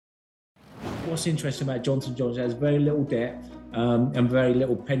what's interesting about Johnson Johnson has very little debt and very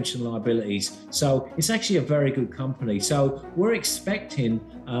little pension liabilities. So it's actually a very good company. So we're expecting,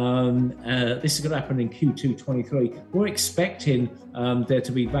 this is going to happen in Q2 23, we're expecting there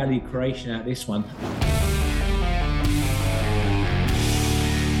to be value creation out of this one.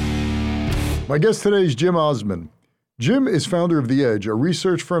 My guest today is Jim Osman. Jim is founder of The Edge, a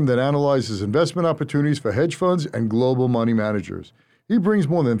research firm that analyzes investment opportunities for hedge funds and global money managers. He brings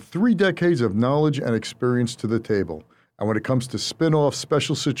more than 3 decades of knowledge and experience to the table. And when it comes to spin-off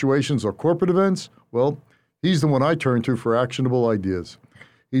special situations or corporate events, well, he's the one I turn to for actionable ideas.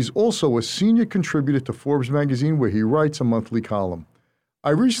 He's also a senior contributor to Forbes magazine, where he writes a monthly column.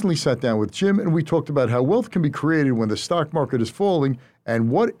 I recently sat down with Jim and we talked about how wealth can be created when the stock market is falling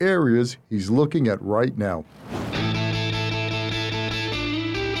and what areas he's looking at right now.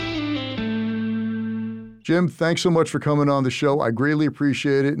 Jim, thanks so much for coming on the show. I greatly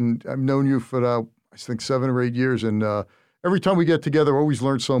appreciate it. And I've known you for, I think, 7 or 8 years. And every time we get together, I always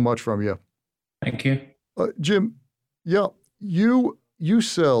learn so much from you. Thank you. Jim, yeah, you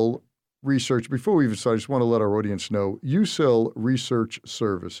sell research. Before we even start, I just want to let our audience know, you sell research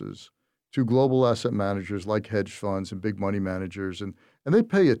services to global asset managers like hedge funds and big money managers. And they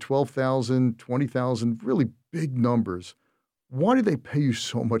pay you $12,000, $20,000, really big numbers. Why do they pay you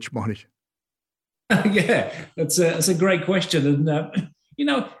so much money? Yeah, that's a great question. And,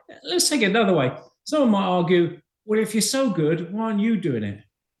 let's take it another way. Someone might argue, well, if you're so good, why aren't you doing it?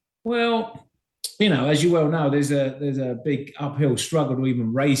 Well, as you well know, there's a big uphill struggle to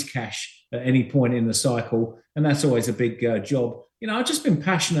even raise cash at any point in the cycle. And that's always a big job. I've just been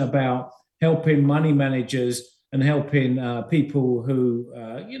passionate about helping money managers and helping people who,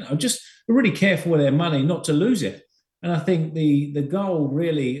 just are really careful with their money not to lose it. And I think the goal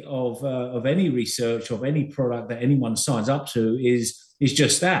really of any research, of any product that anyone signs up to is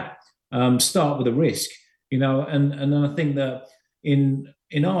just that. Start with a risk, and I think that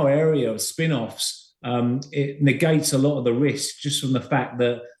in our area of spin-offs, it negates a lot of the risk just from the fact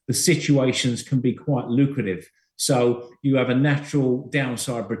that the situations can be quite lucrative. So you have a natural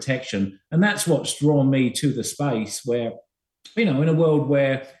downside protection. And that's what's drawn me to the space where, in a world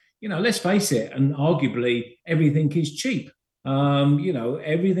where, let's face it, and arguably everything is cheap.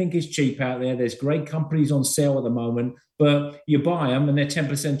 Everything is cheap out there. There's great companies on sale at the moment, but you buy them and they're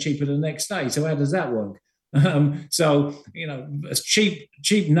 10% cheaper the next day. So how does that work?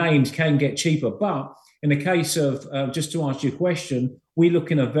 Cheap names can get cheaper. But in the case of, just to answer your question, we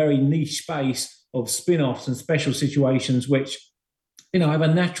look in a very niche space of spin-offs and special situations, which, have a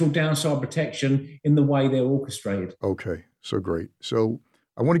natural downside protection in the way they're orchestrated. Okay, so great. So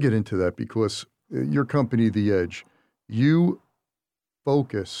I want to get into that because your company, The Edge, you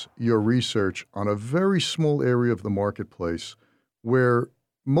focus your research on a very small area of the marketplace where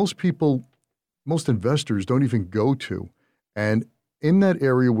most investors don't even go to. And in that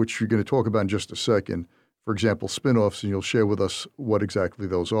area, which you're going to talk about in just a second, for example, spin-offs, and you'll share with us what exactly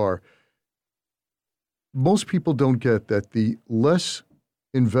those are, most people don't get that the less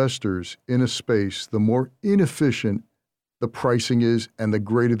investors in a space, the more inefficient the pricing is and the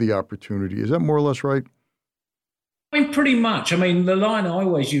greater the opportunity. Is that more or less right? Pretty much. The line I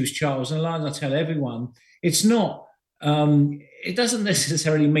always use, Charles, and the line I tell everyone, it's not, it doesn't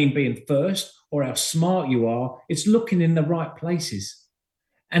necessarily mean being first or how smart you are. It's looking in the right places.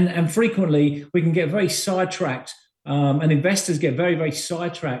 And frequently we can get very sidetracked, and investors get very, very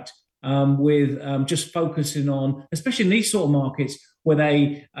sidetracked with just focusing on, especially in these sort of markets where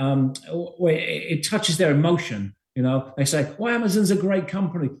where it touches their emotion. They say, well, Amazon's a great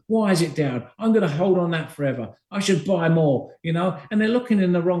company. Why is it down? I'm going to hold on that forever. I should buy more, and they're looking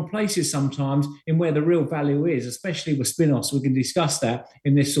in the wrong places sometimes in where the real value is, especially with spin-offs. We can discuss that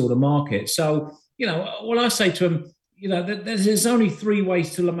in this sort of market. So, what I say to them, there's only 3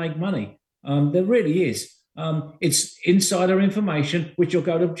 ways to make money. There really is. It's insider information, which you'll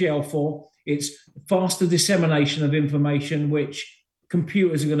go to jail for. It's faster dissemination of information, which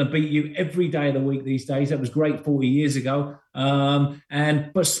computers are going to beat you every day of the week these days. That was great 40 years ago.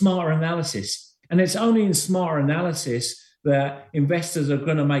 But smarter analysis. And it's only in smarter analysis that investors are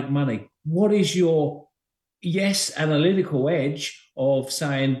going to make money. What is your analytical edge of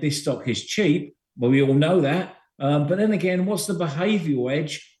saying this stock is cheap? Well, we all know that. But then again, what's the behavioral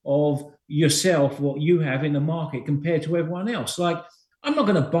edge of yourself, what you have in the market compared to everyone else? Like, I'm not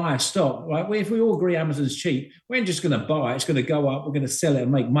going to buy a stock, right? If we all agree Amazon's cheap, we ain't just going to buy it. It's going to go up. We're going to sell it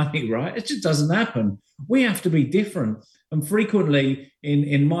and make money, right? It just doesn't happen. We have to be different. And frequently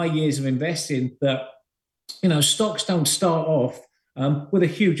in my years of investing that, stocks don't start off with a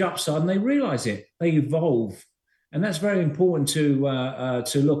huge upside and they realize it. They evolve. And that's very important to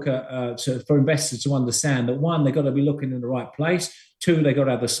look at for investors to understand that one, they've got to be looking in the right place. Two, they've got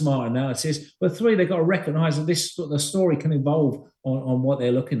to have the smart analysis. But three, they've got to recognize that the story can evolve on what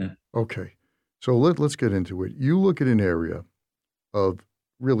they're looking at. Okay. So let's get into it. You look at an area of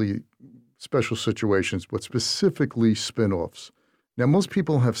really special situations, but specifically spinoffs. Now, most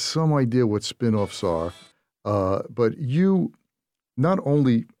people have some idea what spinoffs are, but you not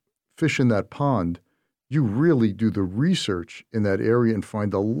only fish in that pond, you really do the research in that area and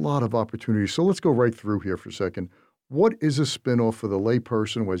find a lot of opportunities. So let's go right through here for a second. What is a spinoff for the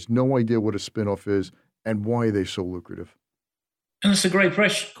layperson who has no idea what a spinoff is, and why are they so lucrative? And that's a great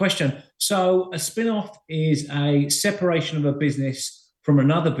question. So, a spin-off is a separation of a business from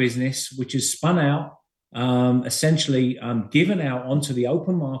another business, which is spun out, essentially given out onto the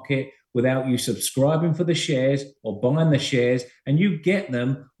open market without you subscribing for the shares or buying the shares, and you get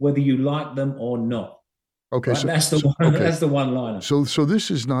them whether you like them or not. Okay, right? That's the one. Okay. That's the one liner. So this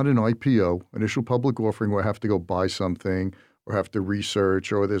is not an IPO, initial public offering, where I have to go buy something or have to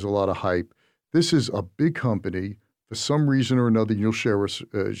research or there's a lot of hype. This is a big company. For some reason or another, you'll share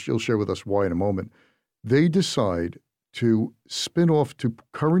with us why in a moment. They decide to spin off to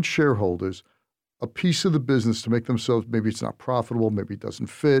current shareholders a piece of the business to make themselves, maybe it's not profitable, maybe it doesn't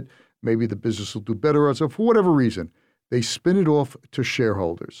fit, maybe the business will do better as for whatever reason. They spin it off to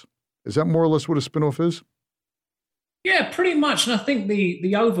shareholders. Is that more or less what a spinoff is? Yeah, pretty much. And I think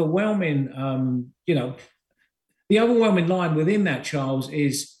the overwhelming, the overwhelming line within that, Charles,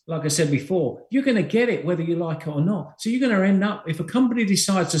 is, like I said before, you're going to get it whether you like it or not. So you're going to end up, if a company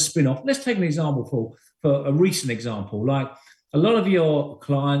decides to spin off, let's take an example for a recent example, like a lot of your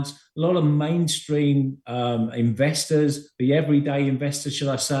clients, a lot of mainstream investors, the everyday investor, should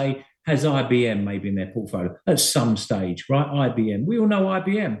I say, has IBM maybe in their portfolio at some stage, right? IBM. We all know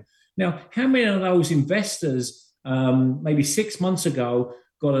IBM. Now, how many of those investors maybe 6 months ago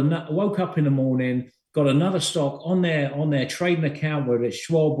woke up in the morning, got another stock on their trading account, whether it's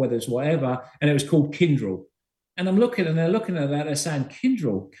Schwab, whether it's whatever, and it was called Kyndryl. And they're looking at that, they're saying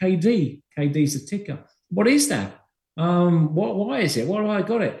Kyndryl, KD's the ticker. What is that? Why is it? Why have I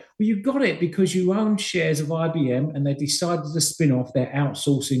got it? Well, you got it because you own shares of IBM and they decided to spin off their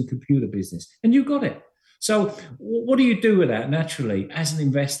outsourcing computer business, and you got it. So what do you do with that naturally as an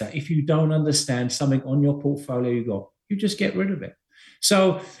investor? If you don't understand something on your portfolio you just get rid of it.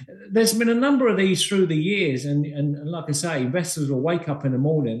 So there's been a number of these through the years, and like I say, investors will wake up in the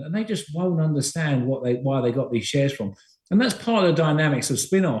morning and they just won't understand why they got these shares from. And that's part of the dynamics of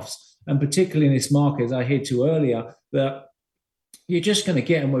spin-offs, and particularly in this market, as I heard to earlier, that you're just going to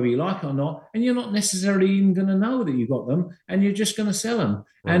get them whether you like it or not, and you're not necessarily even going to know that you got them, and you're just going to sell them.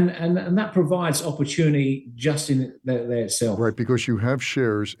 Right. And that provides opportunity just in there itself. Right, because you have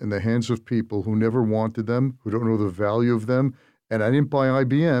shares in the hands of people who never wanted them, who don't know the value of them. And I didn't buy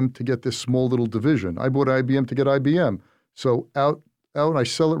IBM to get this small little division. I bought IBM to get IBM. So out, I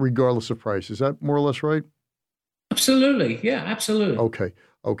sell it regardless of price. Is that more or less right? Absolutely. Yeah, absolutely.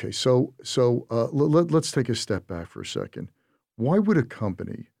 Okay. So let's take a step back for a second. Why would a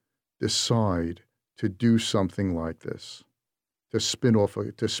company decide to do something like this? To spin off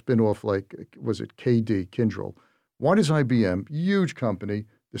like, was it Kyndryl? Why does IBM, huge company,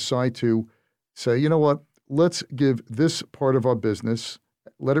 decide to say, you know what? Let's give this part of our business,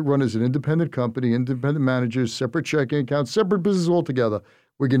 let it run as an independent company, independent managers, separate checking accounts, separate business altogether.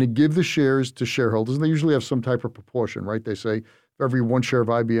 We're going to give the shares to shareholders, and they usually have some type of proportion, right? They say for every one share of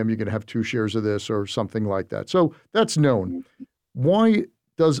IBM, you're going to have 2 shares of this or something like that. So that's known. Why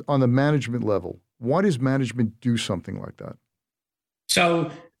does management do something like that? So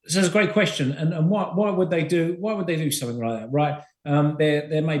that's a great question. And why would they do? Why would they do something like that? Right?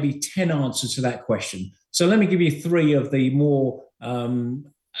 There may be 10 answers to that question. So let me give you 3 of the more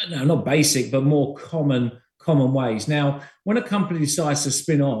not basic but more common ways. Now, when a company decides to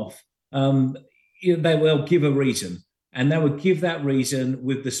spin off, they will give a reason, and they would give that reason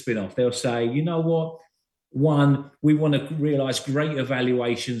with the spin off. They'll say, you know what? 1, we want to realize greater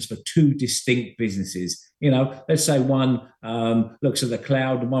valuations for 2 distinct businesses. Let's say one looks at the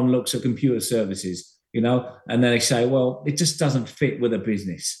cloud and one looks at computer services, and then they say, well, it just doesn't fit with a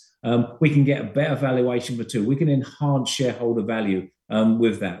business. We can get a better valuation for 2. We can enhance shareholder value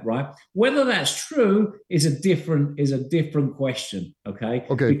with that, right? Whether that's true is a different question. Okay.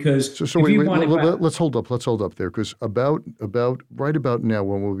 Because so wait, let's hold up there, because right about now,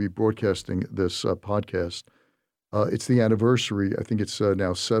 when we'll be broadcasting this podcast, it's the anniversary. I think it's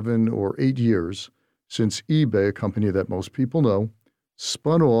now 7 or 8 years since eBay, a company that most people know,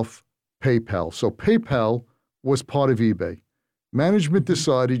 spun off PayPal. So PayPal was part of eBay. Management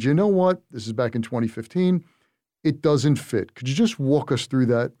decided, you know what? This is back in 2015. it doesn't fit. Could you just walk us through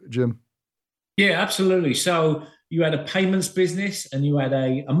that, Jim? Yeah, absolutely. So you had a payments business and you had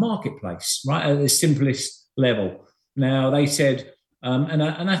a marketplace, right, at the simplest level. Now they said, and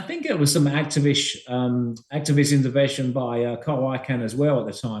I think it was some activist intervention by Carl Icahn as well at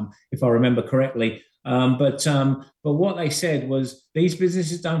the time, if I remember correctly. But what they said was these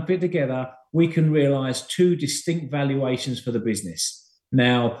businesses don't fit together. We can realize two distinct valuations for the business.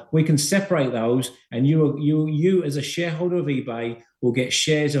 Now we can separate those, and you as a shareholder of eBay will get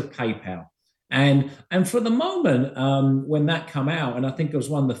shares of PayPal. And for the moment, when that come out, and I think I was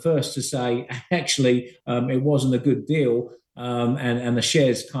one of the first to say, actually, it wasn't a good deal, and the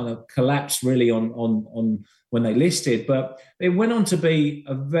shares kind of collapsed really on when they listed. But it went on to be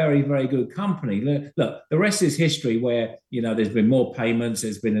a very, very good company. Look, the rest is history. Where there's been more payments,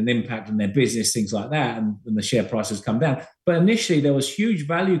 there's been an impact on their business, things like that, and the share price has come down. But initially, there was huge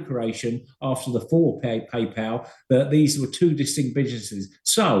value creation after the fall of PayPal. That these were two distinct businesses.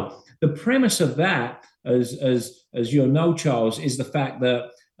 So the premise of that, as you know, Charles, is the fact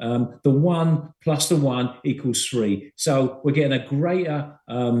that the one plus the one equals three. So we're getting a greater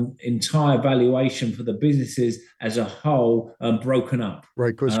entire valuation for the businesses as a whole, broken up,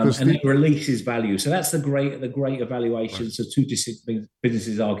 Right? and it releases value. So that's the great evaluation. Right. So two distinct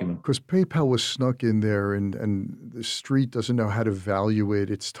businesses argument. Because PayPal was snuck in there, and the street doesn't know how to value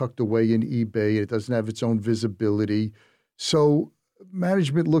it. It's tucked away in eBay. It doesn't have its own visibility. So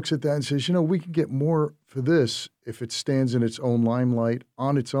management looks at that and says, we can get more for this if it stands in its own limelight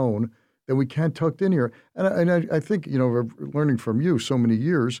on its own than we can tucked in here. And I think, learning from you so many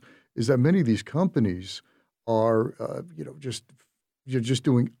years is that many of these companies are, just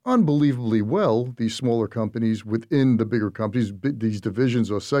doing unbelievably well, these smaller companies within the bigger companies, these divisions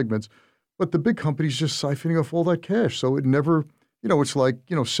or segments, but the big companies just siphoning off all that cash. So it never, it's like,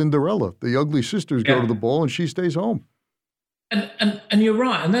 Cinderella. The ugly sisters go to the ball and she stays home. And you're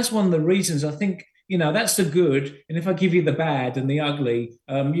right, and that's one of the reasons I think that's the good. And if I give you the bad and the ugly,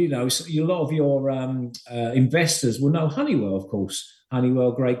 a lot of your investors will know Honeywell, of course.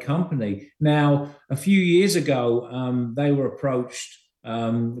 Honeywell, great company. Now, a few years ago, they were approached by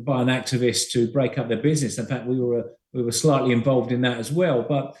an activist to break up their business. In fact, we were slightly involved in that as well.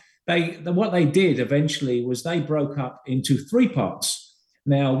 But what they did eventually was they broke up into three parts.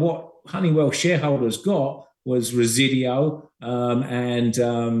 Now, what Honeywell shareholders got was Residio and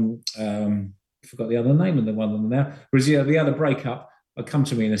I forgot the other name of the one now. Residio, the other breakup. Will come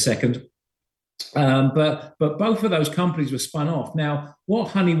to me in a second. But both of those companies were spun off. Now, what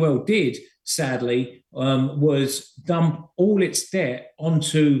Honeywell did, sadly, was dump all its debt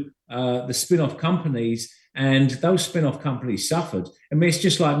onto the spin-off companies, and those spin-off companies suffered. I mean, it's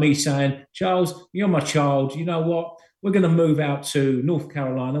just like me saying, Charles, you're my child. You know what? We're going to move out to North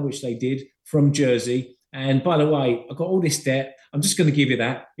Carolina, which they did, from Jersey. And by the way, I've got all this debt. I'm just going to give you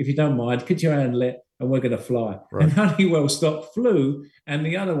that, if you don't mind. Get your hand lit, and we're going to fly. Right. And Honeywell stock flew, and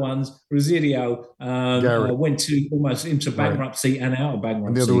the other ones, Residio, went to almost into bankruptcy and out of bankruptcy.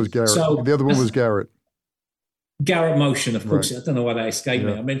 And the other was Garrett. So the other one was Garrett. Garrett Motion, of course. Right. I don't know why that escaped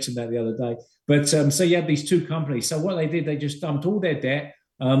me. I mentioned that the other day. But so you had these two companies. So what they did, they just dumped all their debt.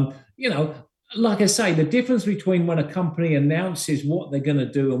 Like I say, the difference between when a company announces what they're going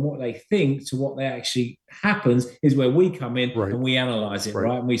to do and what they think to what they actually happens is where we come in and we analyze it,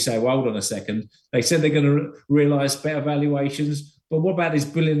 right? And we say, well, hold on a second. They said they're going to realize better valuations, but what about this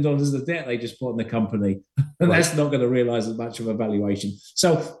 $1 billion of debt they just put in the company? And that's not going to realize as much of a valuation.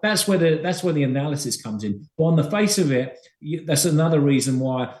 So that's where the analysis comes in. But on the face of it, that's another reason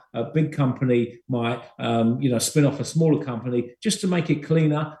why a big company might, spin off a smaller company just to make it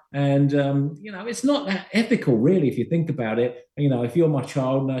cleaner. And, it's not that ethical, really, if you think about it. If you're my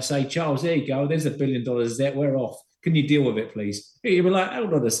child and I say, Charles, there you go, there's $1 billion of debt, we're off. Can you deal with it, please? You'd be like,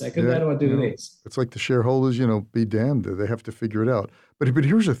 hold on a second, how do I do this? It's like the shareholders, be damned. They have to figure it out. But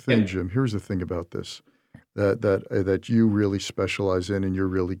here's the thing, Jim. Here's the thing about this that you really specialize in and you're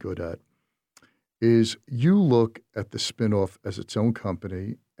really good at is you look at the spinoff as its own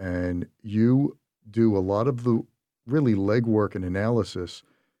company and you do a lot of the really legwork and analysis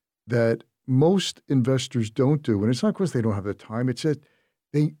that most investors don't do. And it's not because they don't have the time. It's that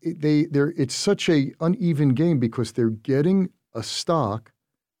it's such a uneven game because they're getting a stock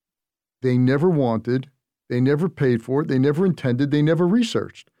they never wanted, they never paid for it, they never intended, they never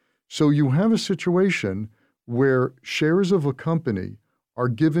researched. So you have a situation where shares of a company are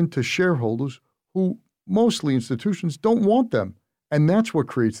given to shareholders who, mostly institutions, don't want them. And that's what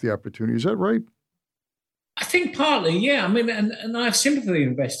creates the opportunity. Is that right? think partly, yeah. I mean, and I have sympathy for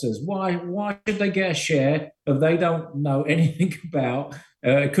investors. Why should they get a share of they don't know anything about?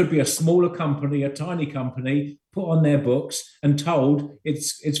 It could be a smaller company, a tiny company, put on their books and told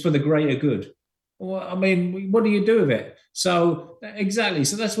it's for the greater good. Well, I mean, what do you do with it? So exactly.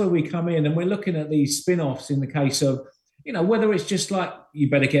 So that's where we come in, and we're looking at these spin-offs in the case of, whether it's just like you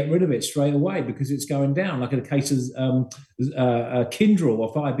better get rid of it straight away because it's going down, like in the case of Kindle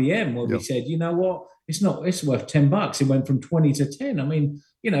of IBM, where we Yep. said, you know what, it's not, it's worth $10. It went from 20 to 10. I mean,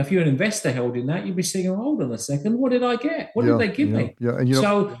 if you're an investor holding that, you'd be saying, oh, hold on a second, what did I get? What did Yeah, they give yeah, me? yeah. And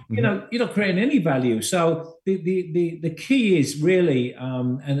So, mhm. you're not creating any value. So the key is really,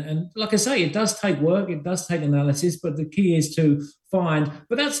 and like I say, it does take work, it does take analysis, but the key is to find,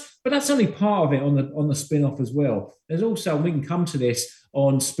 but that's only part of it on the spin-off as well. There's also, we can come to this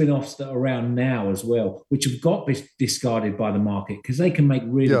on spin-offs that are around now as well, which have got discarded by the market because they can make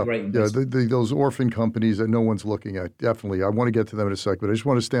really Yeah, great yeah. investments. Those orphan companies that no one's looking at. Definitely. I want to get to them in a sec, but I just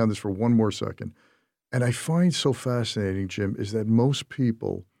want to stay on this for one more second. And I find so fascinating, Jim, is that most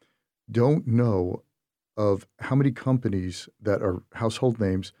people don't know of how many companies that are household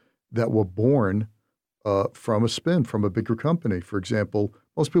names that were born from a spin from a bigger company. For example,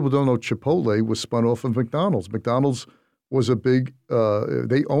 most people don't know Chipotle was spun off of McDonald's. McDonald's was a big,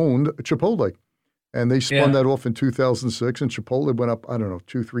 they owned Chipotle. And they spun Yeah. that off in 2006, and Chipotle went up, I don't know,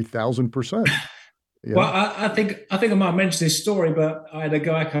 3,000%. Well, Yeah. I think I might mention this story, but I had a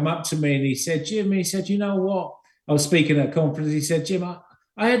guy come up to me and he said, Jim, he said, you know what? I was speaking at a conference. He said, Jim,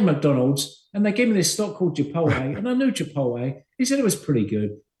 I had McDonald's and they gave me this stock called Chipotle, and I knew Chipotle. He said it was pretty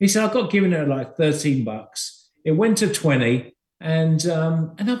good. He said I got given it like $13. It went to 20, and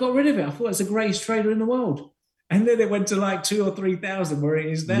I got rid of it. I thought it was the greatest trader in the world. And then it went to like 2 or 3 thousand where it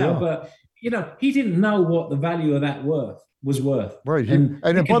is now. Yeah. But he didn't know what the value of that worth was worth. Right. And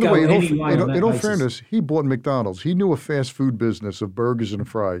And he then, by could the way, go any way on in that all basis. fairness, he bought McDonald's. He knew a fast food business of burgers and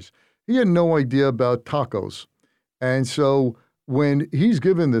fries. He had no idea about tacos. And so when he's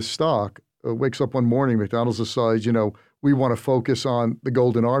given this stock, wakes up one morning, McDonald's decides, we want to focus on the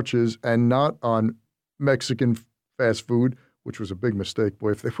Golden Arches and not on Mexican fast food, which was a big mistake.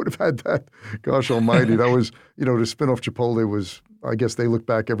 Boy, if they would have had that, gosh almighty, that was, to spin off Chipotle was, I guess they look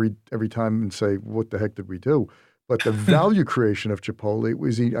back every time and say, what the heck did we do? But the value creation of Chipotle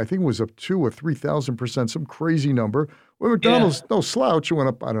was, I think it was up 2 or 3,000%, some crazy number. Well, Yeah. McDonald's, no slouch, it went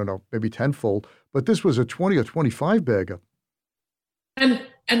up, I don't know, maybe tenfold. But this was a 20 or 25 bagger. And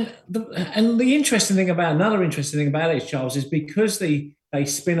the interesting thing about another interesting thing about it, Charles, is because they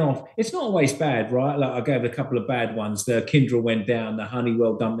spin off. It's not always bad, right? Like I gave a couple of bad ones. The Kindle went down. The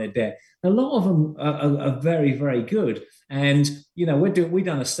Honeywell dumped their debt. A lot of them are very, very good. And we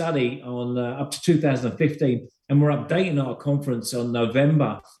done a study on up to 2015, and we're updating our conference on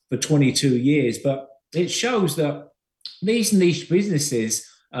November for 22 years. But it shows that these niche businesses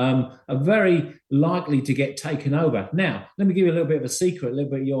are very likely to get taken over. Now, let me give you a little bit of a secret, a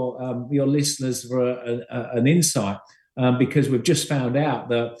little bit of your listeners for an insight, because we've just found out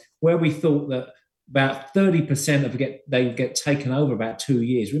that where we thought that about 30% they get taken over about 2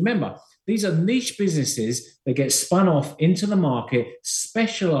 years. Remember, these are niche businesses that get spun off into the market,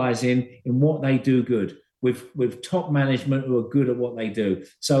 specializing in what they do good with top management who are good at what they do.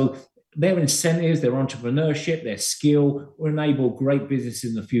 So their incentives, their entrepreneurship, their skill will enable great business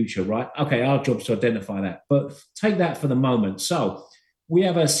in the future, right? Okay, our job is to identify that, but take that for the moment. So we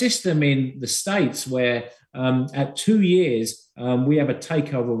have a system in the States where at 2 years, we have a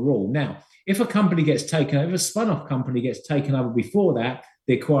takeover rule. Now, if a company gets taken over, if a spun off company gets taken over before that,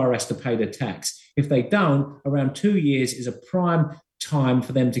 the acquirer has to pay the tax. If they don't, around 2 years is a prime time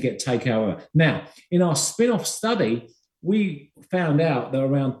for them to get taken over. Now, in our spin off study, we found out that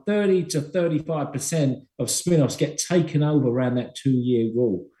around 30 to 35% of spin-offs get taken over around that 2 year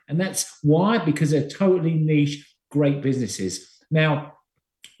rule. And that's why, because they're totally niche, great businesses. Now,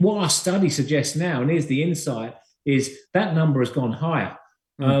 what our study suggests now, and here's the insight, is that number has gone higher.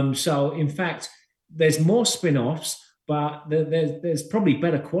 Hmm. So, in fact, there's more spin-offs, but there's probably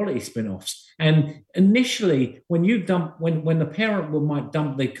better quality spin-offs. And initially, when the parent might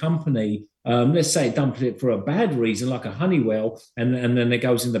dump the company, let's say it dumped it for a bad reason, like a Honeywell, and then it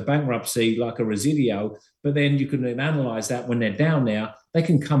goes into bankruptcy, like a Residio. But then you can analyze that when they're down there, they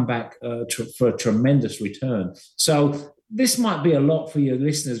can come back for a tremendous return. So this might be a lot for your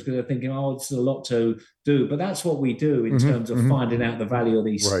listeners because they're thinking, oh, it's a lot to do. But that's what we do in Mm-hmm, terms of mm-hmm. finding out the value of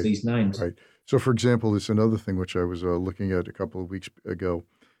Right, these names. right. So, for example, it's another thing which I was looking at a couple of weeks ago.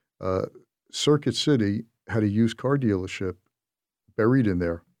 Uh, Circuit City had a used car dealership buried in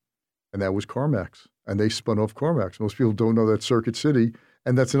there, and that was CarMax. And they spun off CarMax. Most people don't know that Circuit City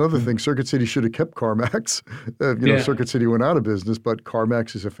And that's another thing. Circuit City should have kept CarMax. Yeah, Circuit City went out of business, but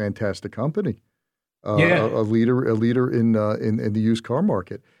CarMax is a fantastic company, yeah. a leader in the used car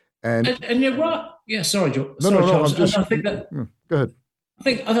market. And And you're right. Yeah, sorry, no, no, sorry, no. I'm Charles. And just I think that go ahead.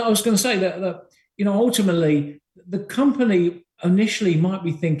 I was going to say that ultimately the company initially might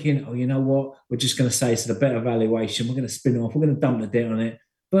be thinking, oh, you know what, we're just going to say it's at a better valuation. We're going to spin off. We're going to dump the debt on it.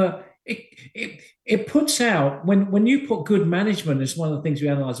 But it puts out when you put good management. It's one of the things we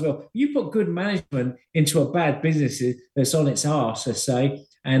analyze as well. You put good management into a bad business that's on its arse, let's say,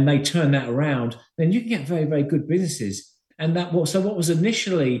 and they turn that around, then you can get very very good businesses. And what was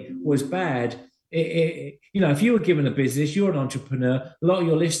initially was bad, if you were given a business, you're an entrepreneur. A lot of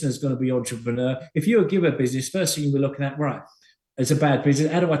your listeners are going to be entrepreneur. If you were given a business, first thing you were looking at, right? It's a bad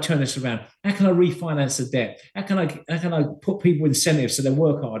business. How do I turn this around? How can I refinance the debt? How can I put people incentives so they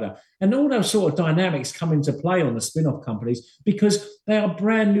work harder? And all those sort of dynamics come into play on the spin-off companies because they are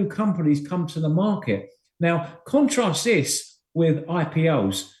brand new companies come to the market. Now, contrast this with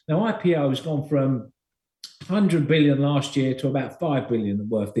IPOs. Now, IPO has gone from 100 billion last year to about 5 billion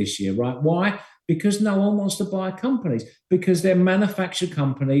worth this year, right? Why? Because no one wants to buy companies because they're manufactured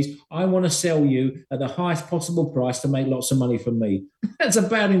companies. I want to sell you at the highest possible price to make lots of money from me. That's a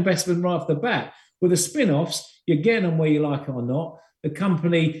bad investment right off the bat. With the spin-offs, you're getting them where you like it or not. The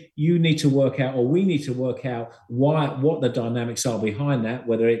company, you need to work out, or we need to work out what the dynamics are behind that,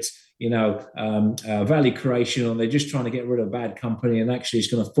 whether it's value creation, or they're just trying to get rid of a bad company and actually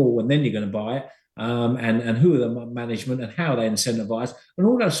it's going to fall and then you're going to buy it. And who are the management and how they incentivize, and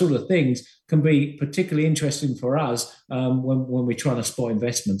all those sort of things can be particularly interesting for us when we're trying to spot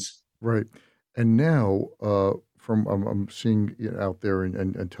investments. Right. And now, from I'm seeing out there,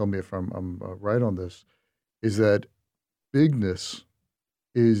 and tell me if I'm right on this, is that bigness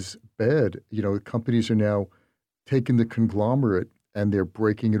is bad. Companies are now taking the conglomerate and they're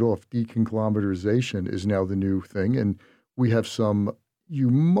breaking it off. Deconglomeratization is now the new thing, and we have some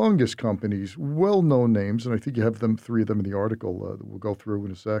humongous companies, well-known names, and I think you have three of them in the article that we'll go through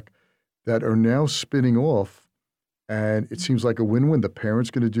in a sec, that are now spinning off, and it seems like a win-win. The parent's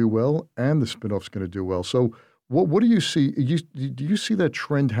going to do well, and the spin-off's going to do well. So, what do you see? Do you see that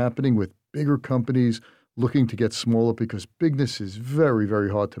trend happening with bigger companies looking to get smaller because bigness is very, very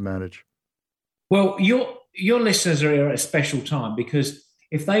hard to manage? Well, your listeners are here at a special time because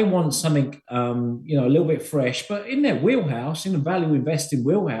if they want something, a little bit fresh, but in their wheelhouse, in the value investing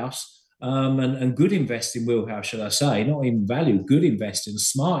wheelhouse, and good investing wheelhouse, should I say, not even value, good investing,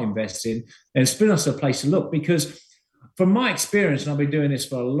 smart investing, then spin-offs are a place to look because from my experience, and I've been doing this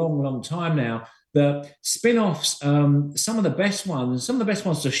for a long, long time now, the spin-offs, some of the best ones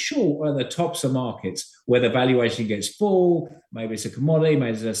are short are the tops of markets where the valuation gets full, maybe it's a commodity,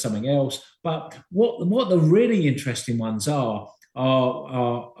 maybe there's something else. But what the really interesting ones are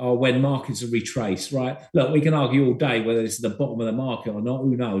when markets are retraced, right? Look, we can argue all day whether it's the bottom of the market or not,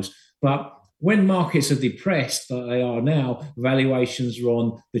 who knows? But when markets are depressed, like they are now, valuations are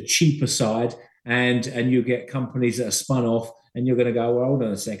on the cheaper side, and you get companies that are spun off, and you're going to go, well, hold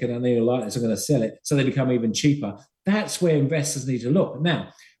on a second, I need to like this, I'm going to sell it, so they become even cheaper. That's where investors need to look. Now,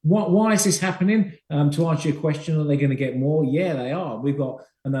 why is this happening? To answer your question, are they going to get more? Yeah, they are. We've got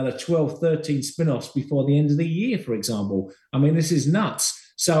another 12, 13 spin-offs before the end of the year, for example. I mean, this is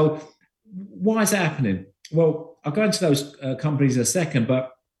nuts. So why is that happening? Well, I'll go into those companies in a second,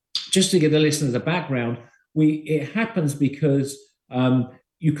 but just to give the listeners a background, it happens because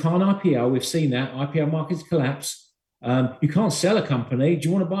you can't IPO. We've seen that. IPO markets collapse. You can't sell a company. Do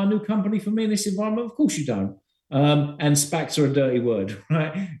you want to buy a new company from me in this environment? Of course you don't. And SPACs are a dirty word,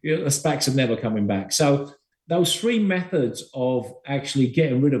 right? SPACs are never coming back. So those three methods of actually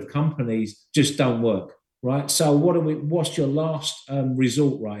getting rid of companies just don't work, right? So what's your last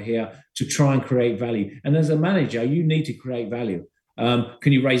resort right here to try and create value? And as a manager, you need to create value.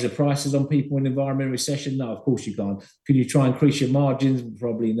 Can you raise the prices on people in environmental recession? No, of course you can't. Can you try and increase your margins?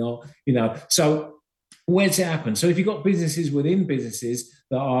 Probably not. So where's it happen? So if you've got businesses within businesses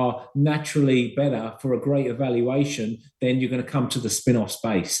that are naturally better for a greater valuation, then you're going to come to the spin-off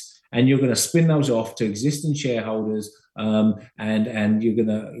space. And you're going to spin those off to existing shareholders, and you're going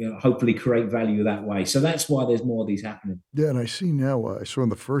to hopefully create value that way. So that's why there's more of these happening. Yeah, and I see now, I saw in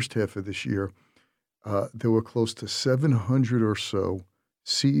the first half of this year, there were close to 700 or so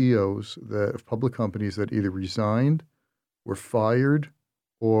CEOs of public companies that either resigned, were fired,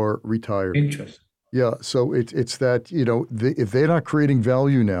 or retired. Interesting. Yeah, so it's that, if they're not creating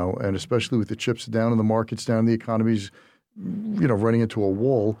value now, and especially with the chips down and the markets down, the economy's, running into a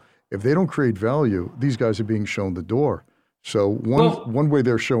wall, if they don't create value, these guys are being shown the door. So one way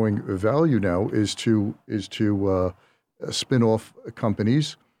they're showing value now is to spin-off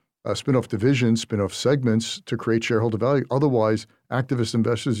companies, spin-off divisions, spin-off segments to create shareholder value. Otherwise, activist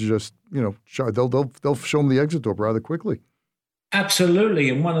investors just, they'll show them the exit door rather quickly. Absolutely.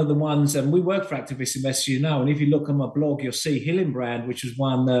 And one of the ones, and we work for activist investors, and if you look on my blog, you'll see Hillenbrand, which is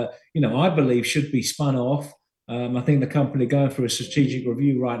one that, I believe should be spun off. I think the company going through a strategic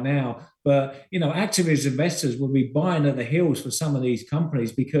review right now. But, activist investors will be buying at the heels for some of these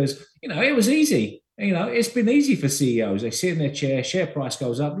companies because, it was easy. It's been easy for CEOs. They sit in their chair, share price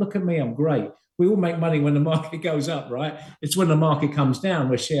goes up. Look at me, I'm great. We all make money when the market goes up, right? It's when the market comes down,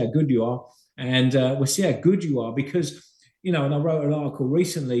 we'll see how good you are. And we'll see how good you are because, and I wrote an article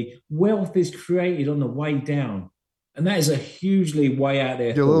recently, wealth is created on the way down. And that is a hugely way out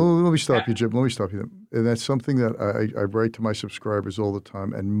there. Yeah, let me stop you, Jim. Let me stop you. And that's something that I write to my subscribers all the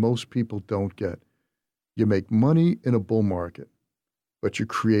time, and most people don't get. You make money in a bull market, but you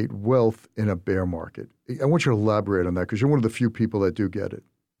create wealth in a bear market. I want you to elaborate on that because you're one of the few people that do get it.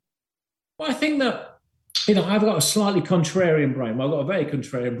 Well, I think that, I've got a slightly contrarian brain. Well, I've got a very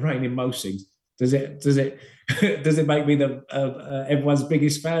contrarian brain in most things. Does it make me everyone's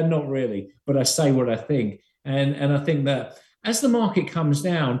biggest fan? Not really, but I say what I think. And I think that as the market comes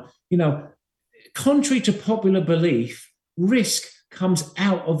down, contrary to popular belief, risk comes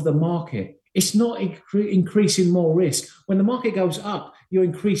out of the market. It's not increasing more risk. When the market goes up, you're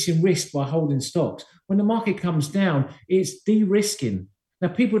increasing risk by holding stocks. When the market comes down, it's de-risking. Now,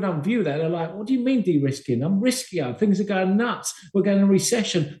 people don't view that. They're like, what do you mean de-risking? I'm riskier. Things are going nuts. We're going to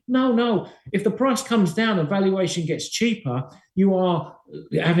recession. No. If the price comes down and valuation gets cheaper, you are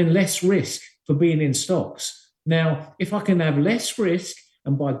having less risk for being in stocks. Now, if I can have less risk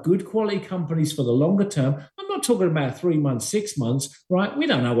and buy good quality companies for the longer term, I'm not talking about 3 months, 6 months, right? We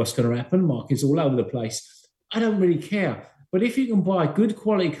don't know what's going to happen. Markets all over the place. I don't really care. But if you can buy good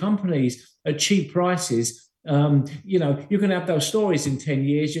quality companies at cheap prices, you're going to have those stories in 10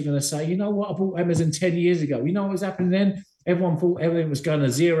 years. You're going to say, you know what, I bought Amazon 10 years ago. You know what was happening then? Everyone thought everything was going to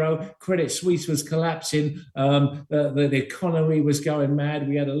zero. Credit Suisse was collapsing. The economy was going mad.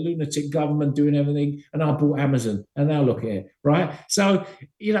 We had a lunatic government doing everything. And I bought Amazon. And now look at it, right? So,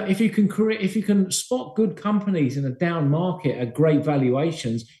 if you can spot good companies in a down market at great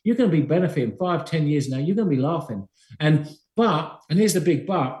valuations, you're going to be benefiting 5-10 years now. You're going to be laughing. And here's the big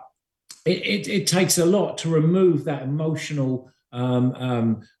but, it takes a lot to remove that emotional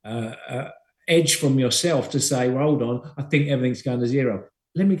edge from yourself to say, well, hold on, I think everything's going to zero.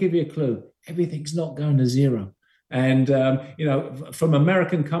 Let me give you a clue. Everything's not going to zero. And, from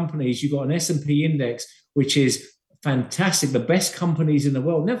American companies, you've got an S&P index, which is fantastic. The best companies in the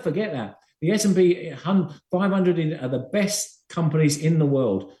world. Never forget that. The S&P 500 are the best companies in the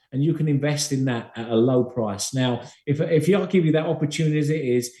world, and you can invest in that at a low price. Now, if I give you that opportunity as it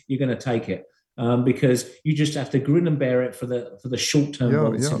is, you're going to take it because you just have to grin and bear it for the short term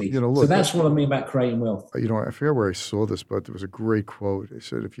volatility. Yeah. Look, so that's what I mean about creating wealth. I forget where I saw this, but there was a great quote. It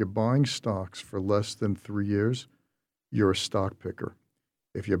said, "If you're buying stocks for less than 3 years, you're a stock picker.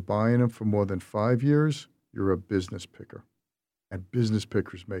 If you're buying them for more than 5 years, you're a business picker." And business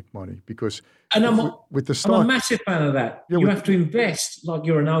pickers make money because with the stock, I'm a massive fan of that. You have to invest like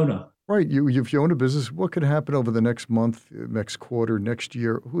you're an owner. Right. If you own a business, what could happen over the next month, next quarter, next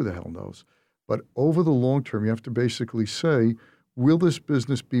year? Who the hell knows? But over the long term, you have to basically say, will this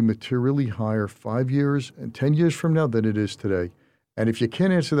business be materially higher 5 years and 10 years from now than it is today? And if you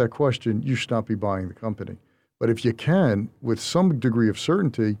can't answer that question, you should not be buying the company. But if you can, with some degree of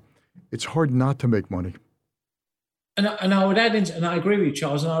certainty, it's hard not to make money. And I would add into, and I agree with you,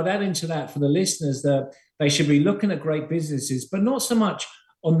 Charles, and I would add into that for the listeners that they should be looking at great businesses, but not so much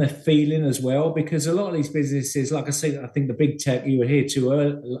on their feeling as well, because a lot of these businesses, like I said, I think the big tech you were here to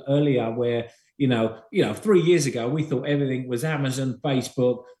earlier, where 3 years ago we thought everything was Amazon,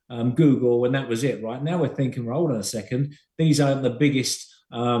 Facebook, Google, and that was it. Right now we're thinking, well, hold on a second, these aren't the biggest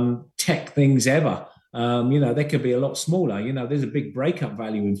tech things ever. They could be a lot smaller. There's a big breakup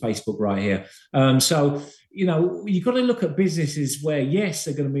value in Facebook right here. So you've got to look at businesses where, yes,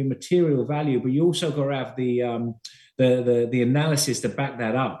 they're going to be material value, but you also got to have the analysis to back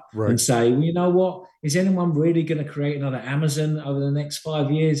that up and say, well, you know what? Is anyone really going to create another Amazon over the next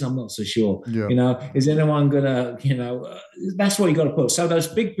 5 years? I'm not so sure. Yeah. Is anyone going to, that's what you got to put. So those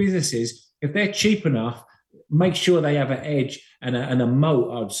big businesses, if they're cheap enough, make sure they have an edge and a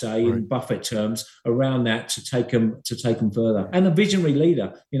moat, I'd say, in Buffett terms, around that to take them further. And a visionary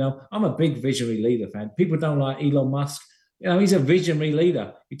leader. I'm a big visionary leader fan. People don't like Elon Musk. He's a visionary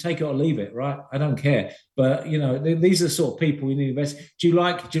leader. You take it or leave it, right? I don't care. But these are the sort of people we need to invest. Do you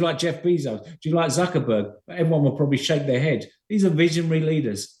like Jeff Bezos? Do you like Zuckerberg? Everyone will probably shake their head. These are visionary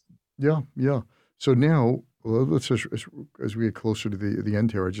leaders. Yeah. So now Well, let's just, as we get closer to the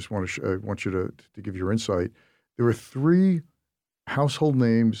end here, I just want to want you to give your insight. There are three household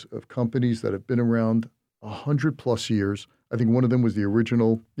names of companies that have been around 100 plus years. I think one of them was the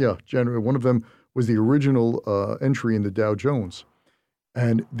original. Yeah, generally, one of them was the original entry in the Dow Jones.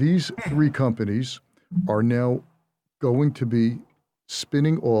 And these three companies are now going to be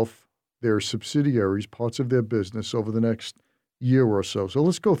spinning off their subsidiaries, parts of their business over the next year or so. So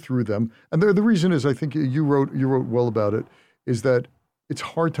let's go through them. And the reason is, I think you wrote well about it, is that it's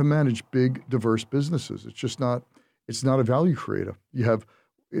hard to manage big, diverse businesses. It's not a value creator.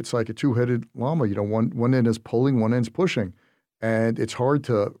 It's like a two-headed llama. One end is pulling, one end's pushing. And it's hard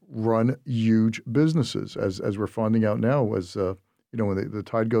to run huge businesses, as we're finding out now. As when the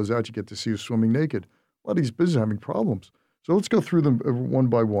tide goes out, you get to see you swimming naked. A lot of these businesses are having problems. So let's go through them one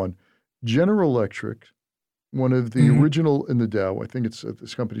by one. General Electric, one of the original in the Dow. I think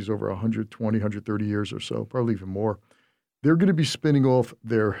this company's over 120, 130 years or so, probably even more. They're going to be spinning off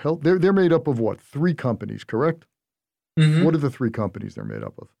their health. They're made up of what? Three companies, correct? Mm-hmm. What are the three companies they're made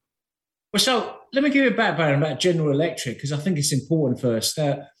up of? Well, so let me give you a background about General Electric because I think it's important first.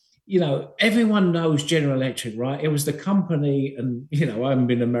 Everyone knows General Electric, right? It was the company, and I haven't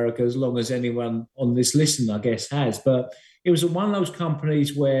been in America as long as anyone on this listen, I guess, has, but it was one of those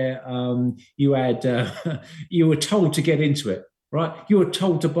companies where you had you were told to get into it, right? You were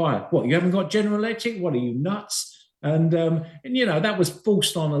told to buy it. What? You haven't got General Electric? What are you nuts? And that was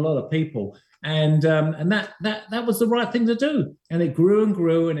forced on a lot of people. And that was the right thing to do. And it grew and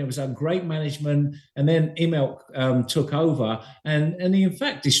grew, and it was under great management. And then Immelt took over, and he in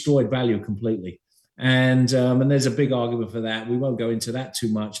fact destroyed value completely. And there's a big argument for that. We won't go into that too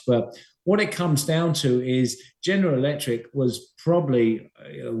much, but what it comes down to is General Electric was probably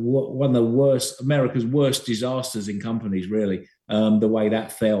one of the worst, America's worst disasters in companies, really, the way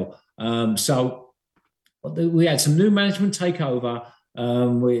that fell. So we had some new management take over.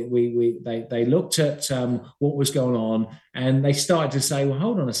 They looked at what was going on, and they started to say, well,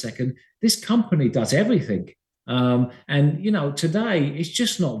 hold on a second, this company does everything. Today it's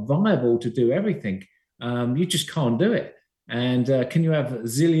just not viable to do everything. You just can't do it. And can you have a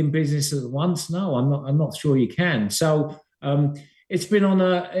zillion businesses at once? No, I'm not sure you can. So this has been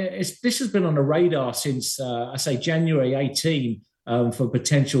on a radar since I say January 18 for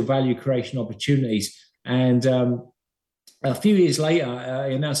potential value creation opportunities. And a few years later,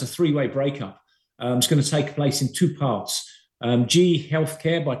 he announced a three-way breakup. It's going to take place in two parts. GE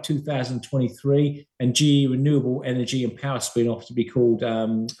Healthcare by 2023 and GE Renewable Energy and Power spin-off to be called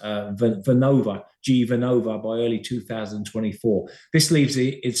Vernova, GE Vernova by early 2024. This leaves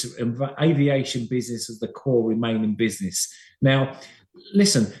its aviation business as the core remaining business. Now,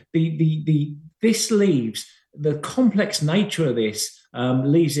 listen, this leaves the complex nature of this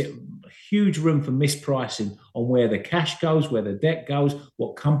leaves it huge room for mispricing on where the cash goes, where the debt goes,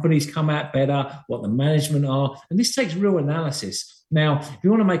 what companies come out better, what the management are. And this takes real analysis. Now, if you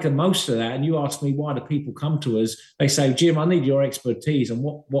want to make the most of that, and you ask me why do people come to us, they say, Jim, I need your expertise on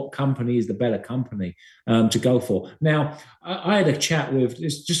what company is the better company to go for. Now, I had a chat with,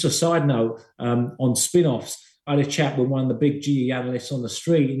 just a side note on spin-offs, I had a chat with one of the big GE analysts on the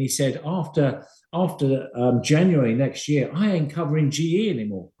street, and he said, after January next year, I ain't covering GE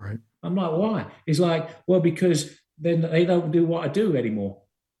anymore. Right. I'm like, why? He's like, well, because then they don't do what I do anymore,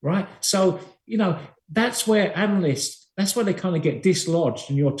 right? So, that's where they kind of get dislodged,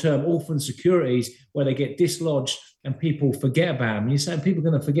 in your term, orphan securities, where they get dislodged and people forget about them. You're saying people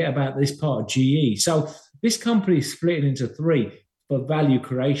are going to forget about this part of GE. So this company is split into three for value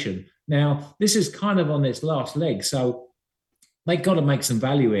creation. Now, this is kind of on its last leg. So they got to make some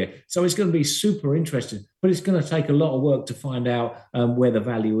value here. So it's going to be super interesting, but it's going to take a lot of work to find out where the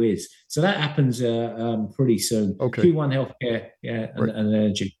value is. So that happens pretty soon. Okay. Q1 Healthcare, right. and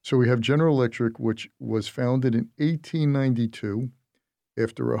energy. So we have General Electric, which was founded in 1892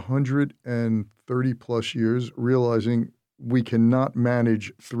 after 130 plus years, realizing we cannot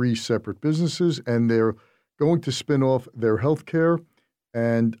manage three separate businesses, and they're going to spin off their healthcare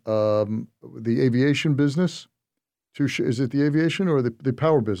and the aviation business. Is it the aviation or the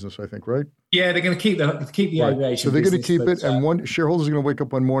power business, I think, right? Yeah, they're going to keep the right. Aviation. So they're going to keep it, and one shareholders are going to wake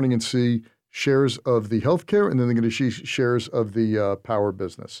up one morning and see shares of the healthcare, and then they're going to see shares of the power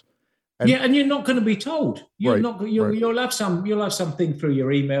business. And you're not going to be told. You'll have something through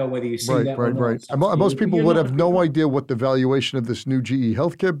your email, whether you see that or not. Right. Most people would have no idea what the valuation of this new GE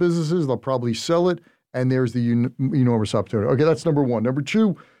healthcare business is. They'll probably sell it, and there's the enormous opportunity. Okay, that's number one. Number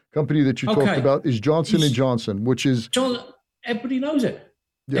two company that you talked about is Johnson & Johnson, which is... Everybody knows it.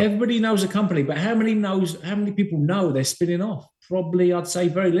 Yeah. Everybody knows the company, but how many people know they're spinning off? Probably, I'd say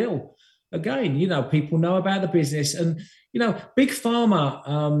very little. again, people know about the business, and big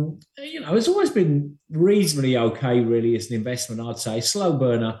pharma, it's always been reasonably okay, really, as an investment. I'd say slow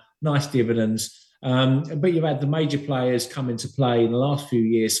burner, nice dividends. But you've had the major players come into play in the last few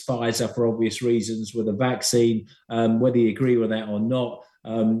years. Pfizer, for obvious reasons, with a vaccine, whether you agree with that or not.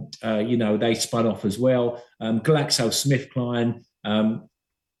 They spun off as well. GlaxoSmithKline,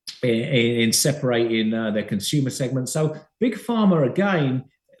 in separating their consumer segment. So big pharma, again,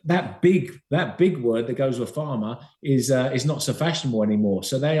 that big word that goes with pharma is not so fashionable anymore.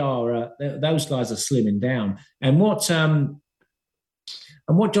 So those guys are slimming down. And what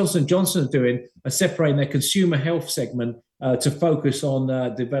Johnson & Johnson are doing are separating their consumer health segment to focus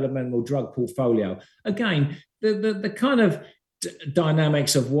on developmental drug portfolio. Again, the kind of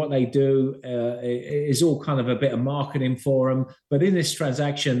dynamics of what they do is all kind of a bit of marketing for them. But in this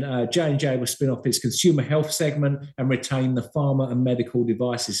transaction, J&J will spin off its consumer health segment and retain the pharma and medical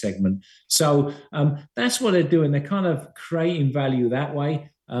devices segment. So that's what they're doing. They're kind of creating value that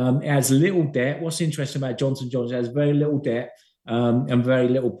way. It has little debt. What's interesting about Johnson & Johnson, it has very little debt. And very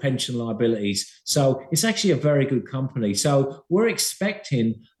little pension liabilities. So it's actually a very good company. So we're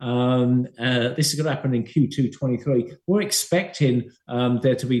expecting, this is going to happen in Q2 23, we're expecting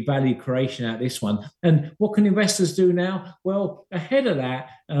there to be value creation out of this one. And what can investors do now? Well, ahead of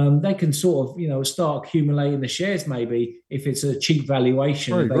that, they can sort of, start accumulating the shares maybe if it's a cheap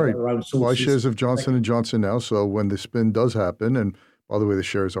valuation. Right, if they've right. got their own Buy sources. shares of Johnson & Johnson now, so when the spin does happen, and by the way, the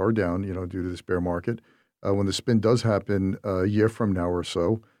shares are down, due to this bear market, when the spin does happen a year from now or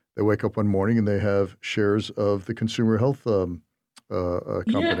so, they wake up one morning and they have shares of the consumer health company.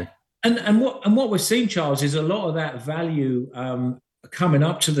 Yeah, and what we're seeing, Charles, is a lot of that value coming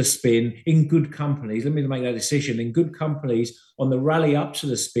up to the spin in good companies. Let me make that decision in good companies on the rally up to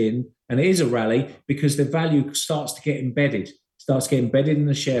the spin, and it is a rally because the value starts to get embedded, in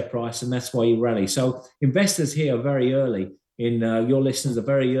the share price, and that's why you rally. So investors here are very early. Your listeners are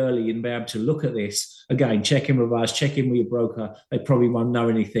very early in being able to look at this. Again, check in with us, check in with your broker. They probably won't know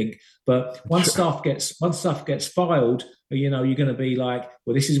anything. But once stuff gets filed, you're going to be like,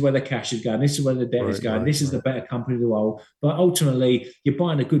 well, this is where the cash is going. This is where the debt is going. This is the better company to hold. But ultimately, you're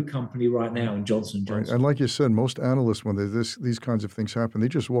buying a good company right now in Johnson & Johnson. Right. And like you said, most analysts, when these kinds of things happen, they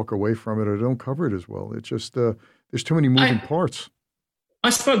just walk away from it or don't cover it as well. It's just there's too many moving parts. I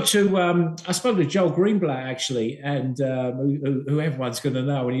spoke to Joel Greenblatt actually, and who everyone's going to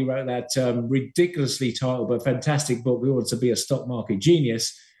know when he wrote that ridiculously titled but fantastic book, "We Want to Be a Stock Market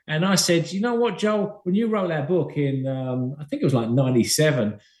Genius." And I said, you know what, Joel, when you wrote that book in I think it was like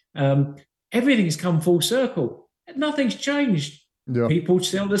 '97, everything's come full circle. Nothing's changed. Yeah. People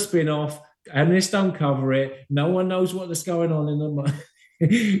sell the spin-off, analysts don't cover it. No one knows what's going on in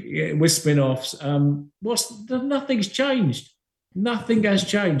them with spin-offs. Nothing's changed. Nothing has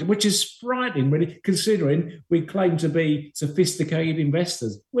changed, which is frightening, really, considering we claim to be sophisticated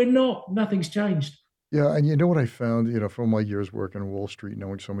investors. We're not. Nothing's changed. Yeah, and you know what I found, from my years working on Wall Street,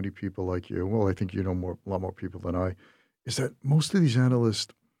 knowing so many people like you, well, I think you know a lot more people than I, is that most of these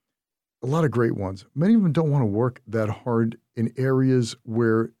analysts, a lot of great ones, many of them don't want to work that hard in areas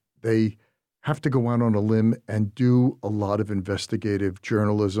where they have to go out on a limb and do a lot of investigative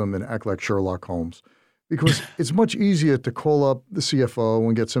journalism and act like Sherlock Holmes. Because it's much easier to call up the CFO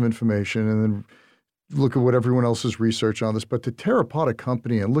and get some information and then look at what everyone else is research on this. But to tear apart a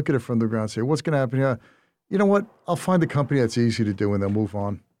company and look at it from the ground and say, what's going to happen here? You know what? I'll find a company that's easy to do and then move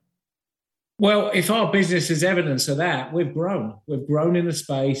on. Well, if our business is evidence of that, we've grown. We've grown in the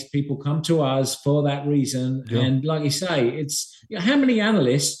space. People come to us for that reason. Yeah. And like you say, it's how many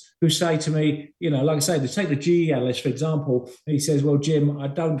analysts who say to me, like I say, to take the GE analyst, for example, he says, well, Jim, I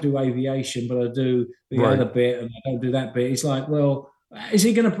don't do aviation, but I do the other bit and I don't do that bit. It's like, well, is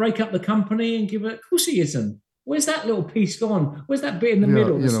he going to break up the company and give it? Of course he isn't. Where's that little piece gone? Where's that bit in the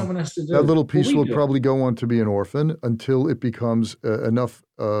middle that someone has to do? That little piece will probably go on to be an orphan until it becomes enough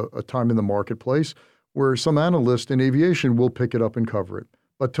a time in the marketplace where some analyst in aviation will pick it up and cover it.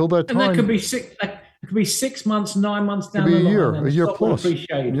 But till that time... And that could be it could be 6 months, 9 months down the line. A year plus.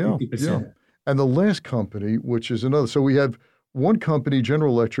 Appreciated 50%. Yeah. And the last company, which is another, so we have one company,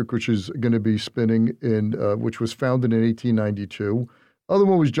 General Electric, which is going to be spinning in, which was founded in 1892. Other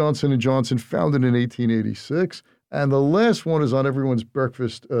one was Johnson & Johnson, founded in 1886. And the last one is on everyone's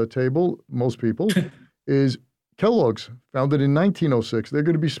breakfast table, most people, is Kellogg's, founded in 1906. They're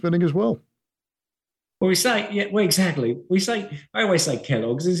going to be spinning as well. Well, we say, exactly. I always say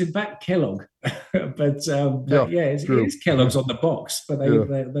Kellogg's. It's in fact Kellogg, but it's Kellogg's on the box, but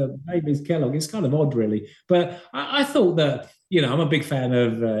the name is Kellogg. It's kind of odd, really. But I thought that, I'm a big fan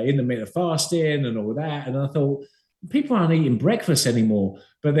of intermittent fasting and all that, and I thought, people aren't eating breakfast anymore.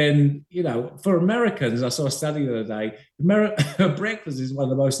 But then, for Americans, I saw a study the other day. Breakfast is one of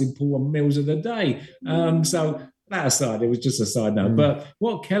the most important meals of the day. So that aside, it was just a side note. Mm. But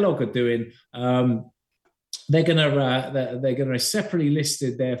what Kellogg are doing, they're going to separately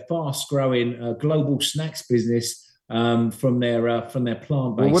listed their fast growing global snacks business from their plant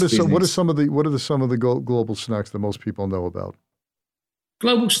Well, based business. what are some of the global snacks that most people know about?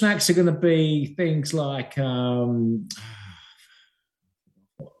 Global snacks are going to be things like forgotten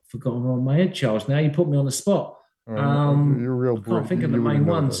on my head, Charles. Now you put me on the spot. All right, you're real I can't Brit. think of the You wouldn't main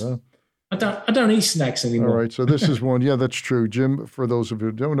know that, ones. huh? I don't eat snacks All anymore. right, so this is one. Yeah, that's true. Jim, for those of you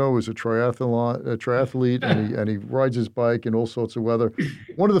who don't know, is a triathlete, and he rides his bike in all sorts of weather.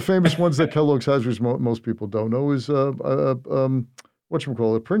 One of the famous ones that Kellogg's has, which most people don't know, is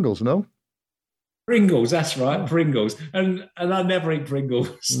whatchamacallit, Pringles. No, Pringles, that's right, oh, Pringles, and I never eat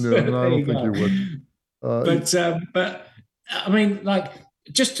Pringles. no, no, I There don't you think you go. would. Uh, But I mean, like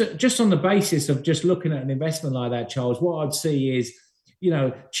just on the basis of just looking at an investment like that, Charles, what I'd see is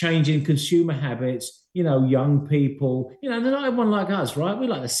changing consumer habits. Young people. They're not everyone like us, right? We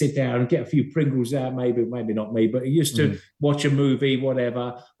like to sit down and get a few Pringles out. Maybe not me, but I used to mhm. watch a movie,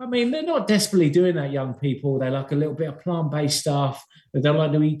 whatever. I mean, they're not desperately doing that. Young people, they like a little bit of plant-based stuff. They don't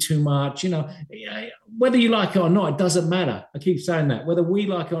like to eat too much. Whether you like it or not, it doesn't matter. I keep saying that. Whether we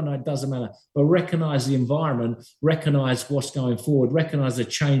like it or not, it doesn't matter. But recognize the environment, recognize what's going forward, recognize the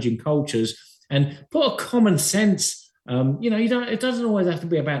changing cultures, and put a common sense. You don't. It doesn't always have to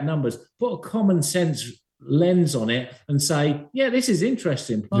be about numbers. Put a common sense lens on it and say, yeah, this is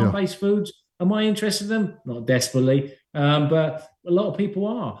interesting. Yeah, Plant-based foods. Am I interested in them? Not desperately, but a lot of people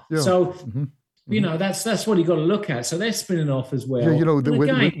are. yeah. So hmm hmm that's what you got to look at. So they're spinning off as Yeah, well. And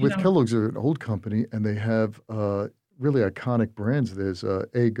again, with Kellogg's, they're an old company, and they have really iconic brands. There's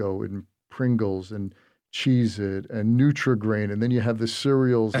Eggo and Pringles and Cheez-It and Nutri-Grain, and then you have the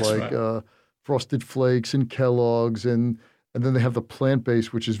cereals that's like right. Frosted Flakes and Kellogg's, and then they have the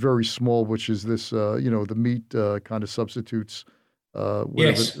plant-based, which is very small, which is this the meat kind of substitutes, whatever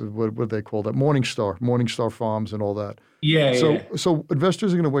Yes. what they call that, Morningstar Farms, and all that. Yeah. So Yeah. so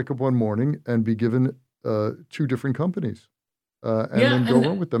investors are going to wake up one morning and be given two different companies and Yeah. then go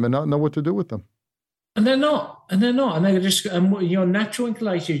run with them and not know what to do with them. And they're just your natural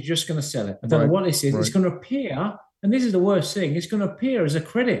inclination is just going to sell it. I don't know Right, what this is. It's right, going to appear, and this is the worst thing. It's going to appear as a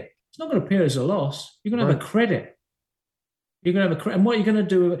credit. It's not going to appear as a loss. You're going to right. have a credit. You're going to have a credit, and what you're going to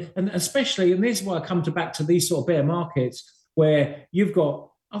do, and especially, and this is why I come back to these sort of bear markets where you've got.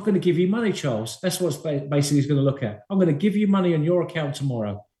 I'm going to give you money, Charles. That's what basically he's going to look at. I'm going to give you money on your account tomorrow,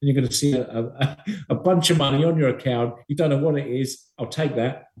 and you're going to see a bunch of money on your account. You don't know what it is. I'll take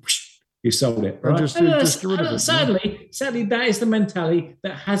that. You sold it, And right? just get rid of it. Yeah. Sadly, that is the mentality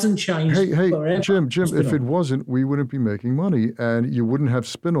that hasn't changed Hey, forever. Jim, if it wasn't, we wouldn't be making money, and you wouldn't have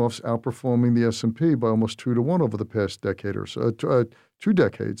spin-offs outperforming the S&P by almost 2 to 1 over the past decade or so, 2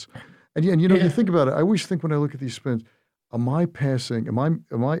 decades. And you Yeah, think about it. I always think when I look at these spins, do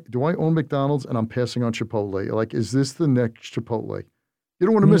I own McDonald's and I'm passing on Chipotle? Like, is this the next Chipotle? You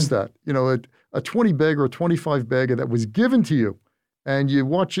don't want to miss mm, that. A 20 bag or a 25 bagger that was given to you, and you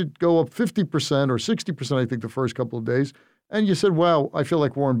watch it go up 50% or 60%, I think, the first couple of days, and you said, wow, I feel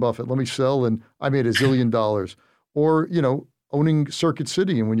like Warren Buffett. Let me sell, and I made $1 zillion. Or, owning Circuit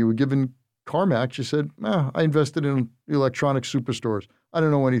City, and when you were given CarMax, you said, I invested in electronic superstores. I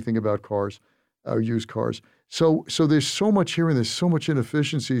don't know anything about cars or used cars. So there's so much here, and there's so much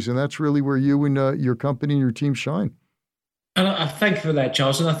inefficiencies, and that's really where you and your company and your team shine. and I thank you for that,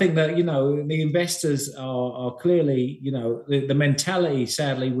 Charles. And I think that the investors are clearly the mentality,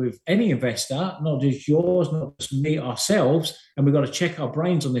 sadly, with any investor, not just yours, not just me, ourselves, and we've got to check our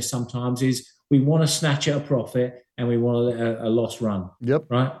brains on this sometimes. Is we want to snatch at a profit and we want to let a loss run, Yep,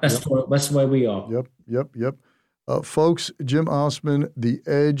 right? yep. That's where we are. Yep. Folks, Jim Osman, The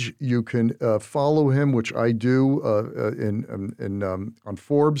Edge. You can follow him, which I do on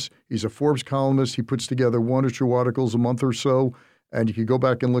Forbes. He's a Forbes columnist. He puts together 1 or 2 articles a month or so, and you can go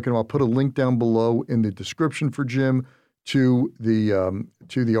back and look at him. I'll put a link down below in the description for Jim to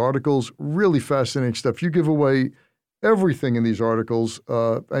the articles. Really fascinating stuff. You give away everything in these articles,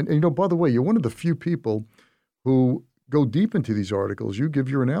 and by the way, you're one of the few people who go deep into these articles. You give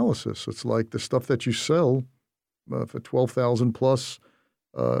your analysis. It's like the stuff that you sell for 12,000 plus.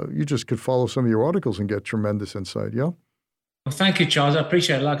 You just could follow some of your articles and get tremendous insight. Yeah. Well, thank you, Charles. I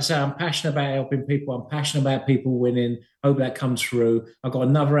appreciate it. Like I say, I'm passionate about helping people. I'm passionate about people winning. Hope that comes through. I've got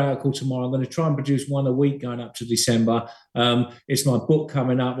another article tomorrow. I'm going to try and produce one a week going up to December. It's my book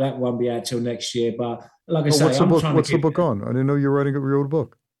coming up. That won't be out till next year. But like I Oh, say, what's the I'm book? trying to What's the give. book on? I didn't know you wrote a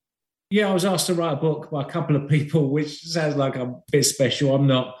book. Yeah, I was asked to write a book by a couple of people, which sounds like I'm a bit special. I'm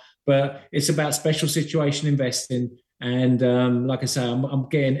not, but it's about special situation investing. And like I say, I'm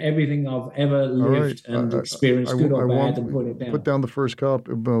getting everything I've ever All right. lived and experienced, good I or bad, want and putting it put down. down the first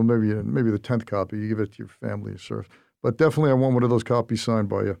copy. Well, maybe the 10th copy. You give it to your family, sir. But definitely, I want one of those copies signed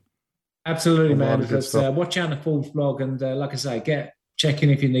by you. A Absolutely, lot man. of good Let's stuff. watch out the full vlog, and like I say, get check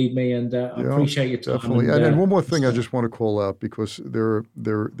in if you need me. And I Yeah, appreciate your time. definitely. And And one more thing, I stuff. just want to call out because there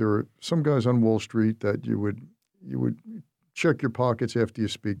are some guys on Wall Street that you would check your pockets after you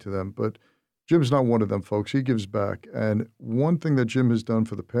speak to them, but Jim's not one of them, folks. He gives back, and one thing that Jim has done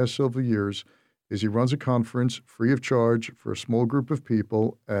for the past several years is he runs a conference free of charge for a small group of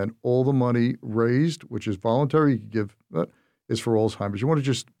people, and all the money raised, which is voluntary, you can give, is for Alzheimer's. You want to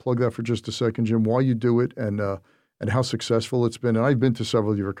just plug that for just a second, Jim? Why you do it, and how successful it's been. And I've been to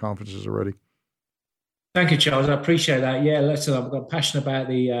several of your conferences already. Thank you, Charles. I appreciate that. Yeah, listen, I've got passion about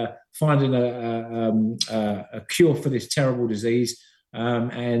the finding a cure for this terrible disease.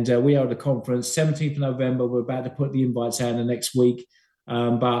 And we are at the conference, 17th of November. We're about to put the invites out in the next week.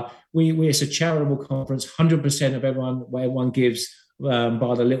 But it's a charitable conference. 100% of what everyone gives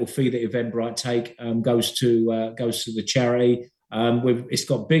by the little fee that Eventbrite take goes to the charity. It's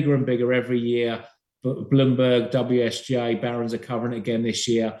got bigger and bigger every year. Bloomberg, WSJ, Barron's are covering it again this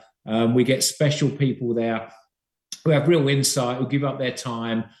year. We get special people there who have real insight, who give up their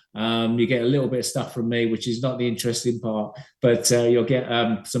time. You get a little bit of stuff from me, which is not the interesting part, but you'll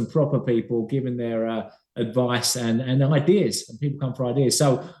get some proper people giving their advice and ideas, and people come for ideas.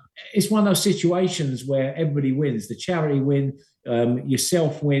 So it's one of those situations where everybody wins. The charity win,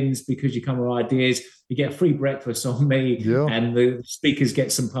 yourself wins because you come with ideas. You get free breakfast on me, Yeah, and the speakers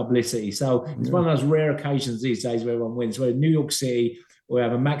get some publicity. So it's yeah. one of those rare occasions these days where everyone wins. We're in New York City. We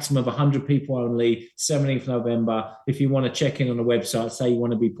have a maximum of 100 people only, 17th November. If you want to check in on the website, say you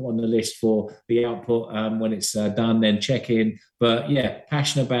want to be put on the list for the output when it's done, then check in. But yeah,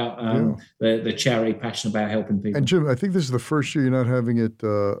 passionate about Yeah. the charity, passionate about helping And people. Jim, I think this is the first year you're not having it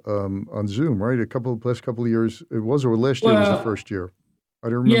on Zoom, right? Last couple of years it was, or last year was the Well, first year. I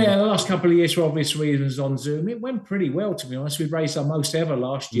don't remember. yeah, the last couple of years, for obvious reasons, on Zoom, it went pretty well, to be honest. We raised our most ever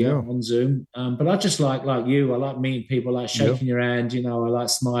last year Yeah, on Zoom. But I just like you, I like meeting people, I like yeah, shaking your hand, I like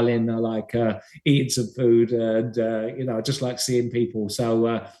smiling, I like eating some food, and I just like seeing people.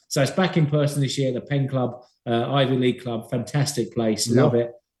 So it's back in person this year, the Penn Club, Ivy League Club, fantistic place, yeah. love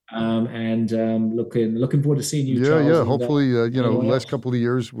it. And looking forward to seeing you, Yeah, Charles, yeah. and Hopefully, anyone last else. couple of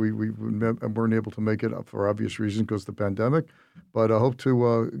years we weren't able to make it up for obvious reasons because of the pandemic. But I hope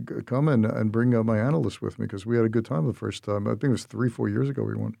to come and bring my analyst with me because we had a good time the first time. I think it was 3-4 years ago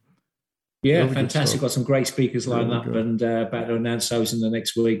we went. Yeah, Really good fantastic. stuff. Got some great speakers lined Really up, good. and about to announce those in the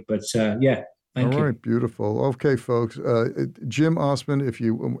next week. But yeah, All thank you. right, beautiful. Okay, folks. Jim Osman, if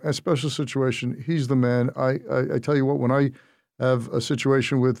you a special situation, he's the man. I tell you what, when I have a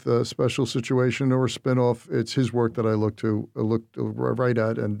situation with a special situation or a spinoff, it's his work that I look right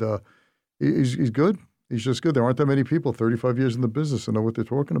at, and he's good. He's just good. There aren't that many people, 35 years in the business, and know what they're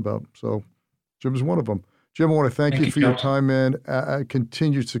talking about. So Jim's one of them. Jim, I want to thank Thank you you, for your Charles. time, man.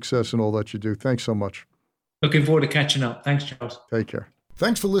 Continued success in all that you do. Thanks so much. Looking forward to catching up. Thanks, Charles. Take care.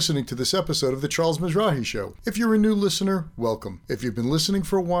 Thanks for listening to this episode of The Charles Mizrahi Show. If you're a new listener, welcome. If you've been listening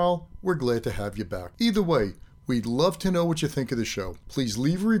for a while, we're glad to have you back. Either way, we'd love to know what you think of the show. Please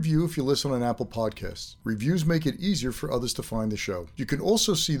leave a review if you listen on Apple Podcasts. Reviews make it easier for others to find the show. You can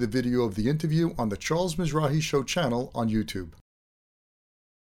also see the video of the interview on the Charles Mizrahi Show channel on YouTube.